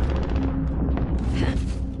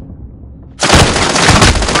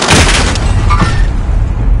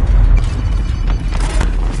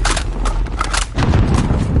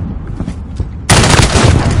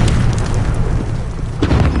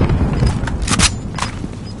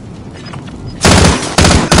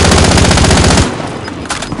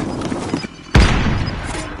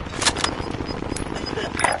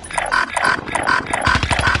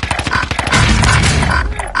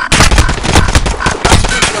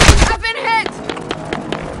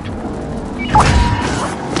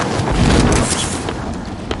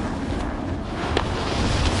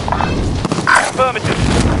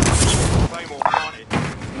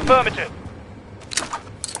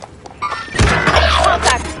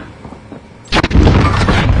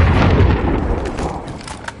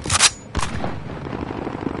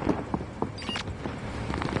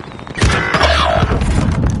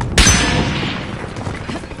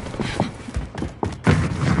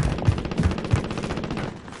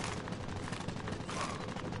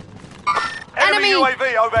 Enemy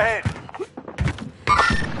UAV overhead.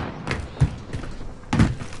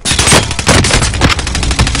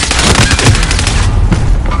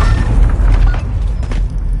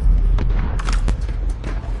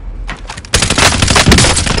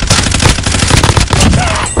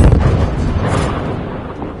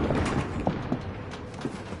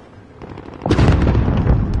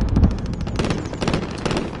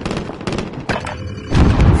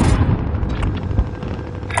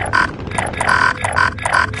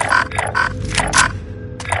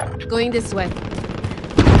 Going this way.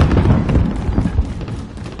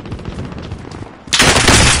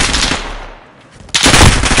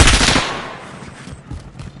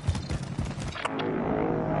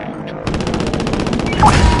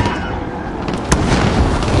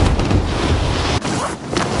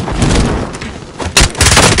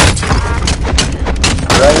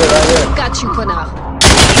 Got you, connard.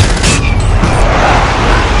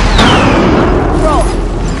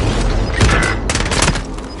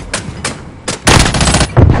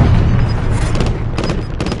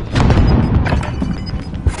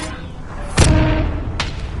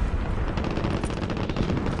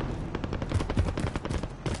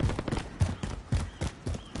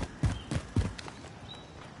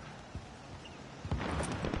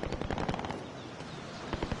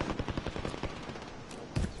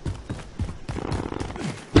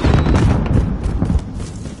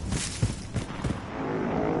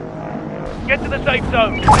 Get to the safe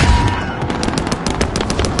zone.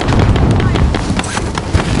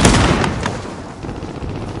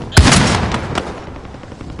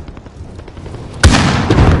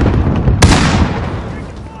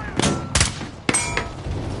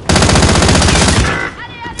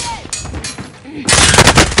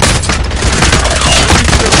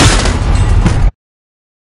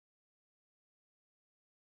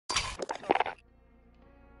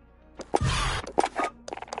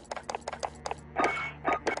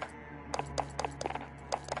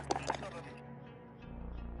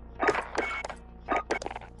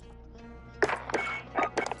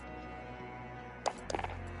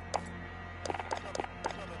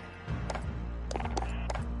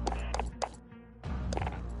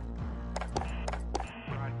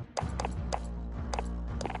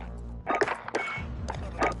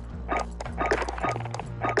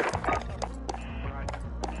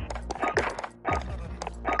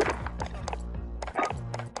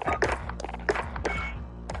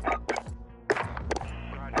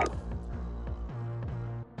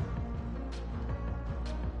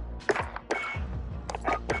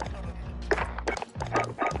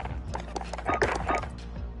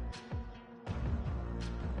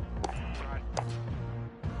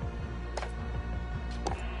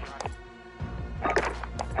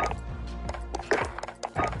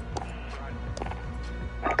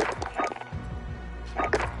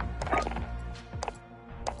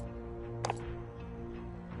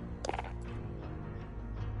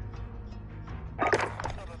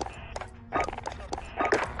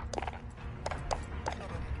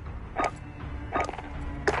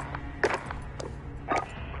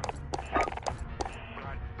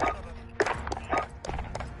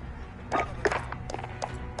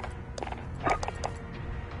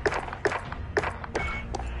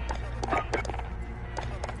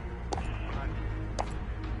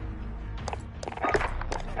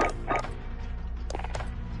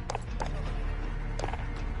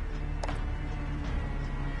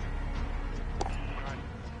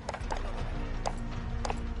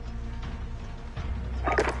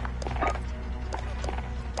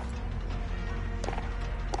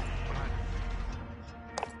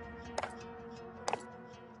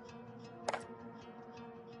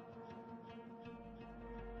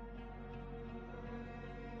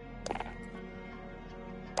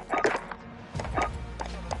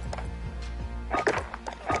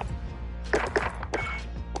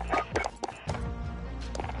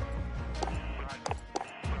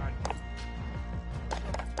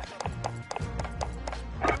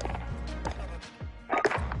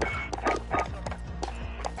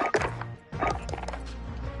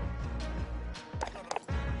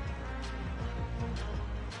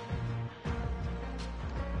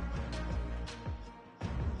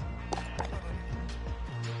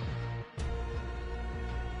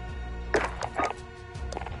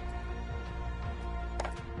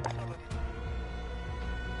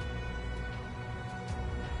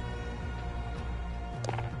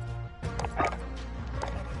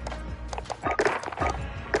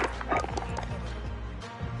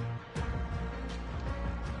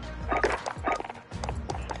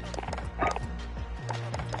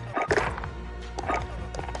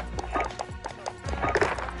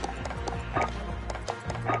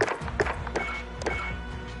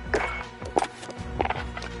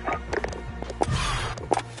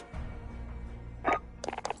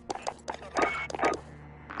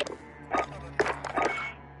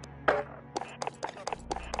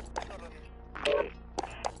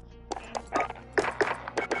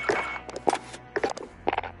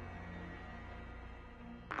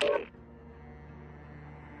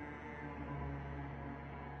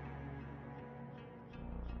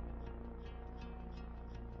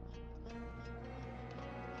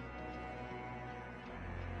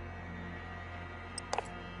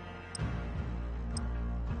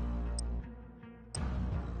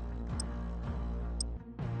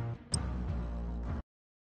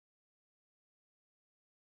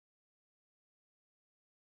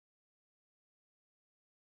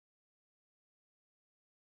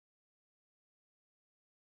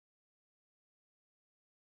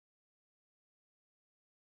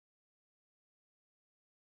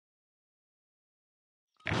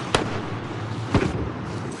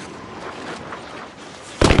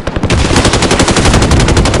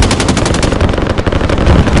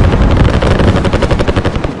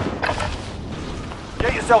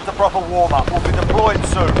 yourself the proper warm-up. We'll be deploying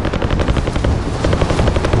soon.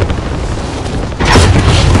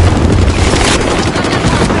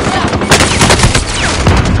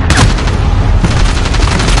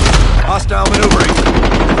 Hostile maneuvering.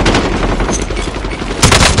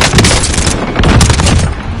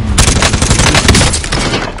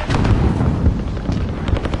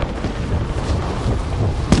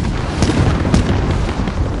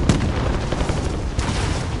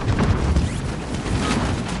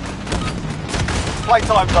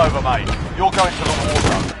 Playtime's over, mate. You're going to the war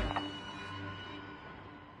zone.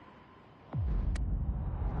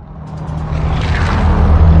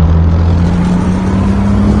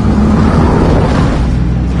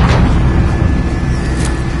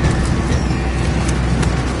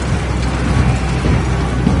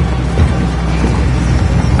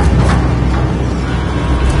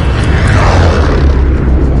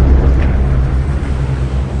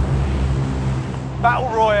 Battle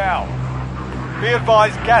Royale. Be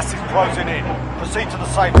advised, gas is closing in. Proceed to the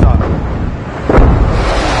safe zone.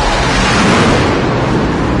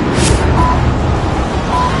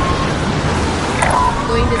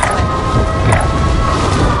 Going this way.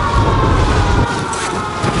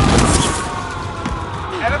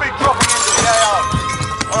 Enemy dropping into the AO.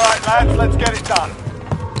 Alright lads, let's get it done.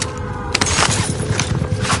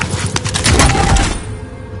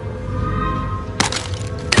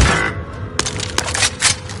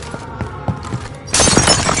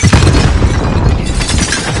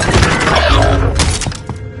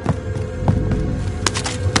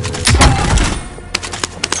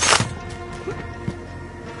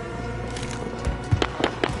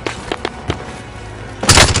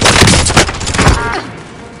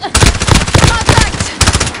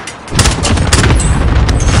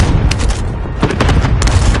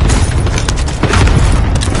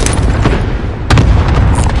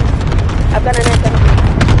 I've got an SMG.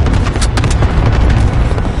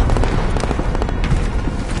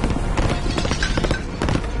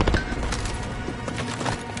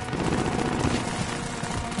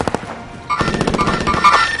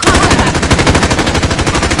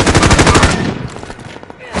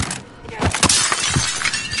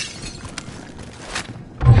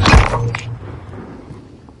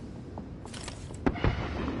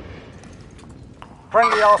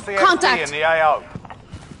 Friendly RCXD Contact. in the AO.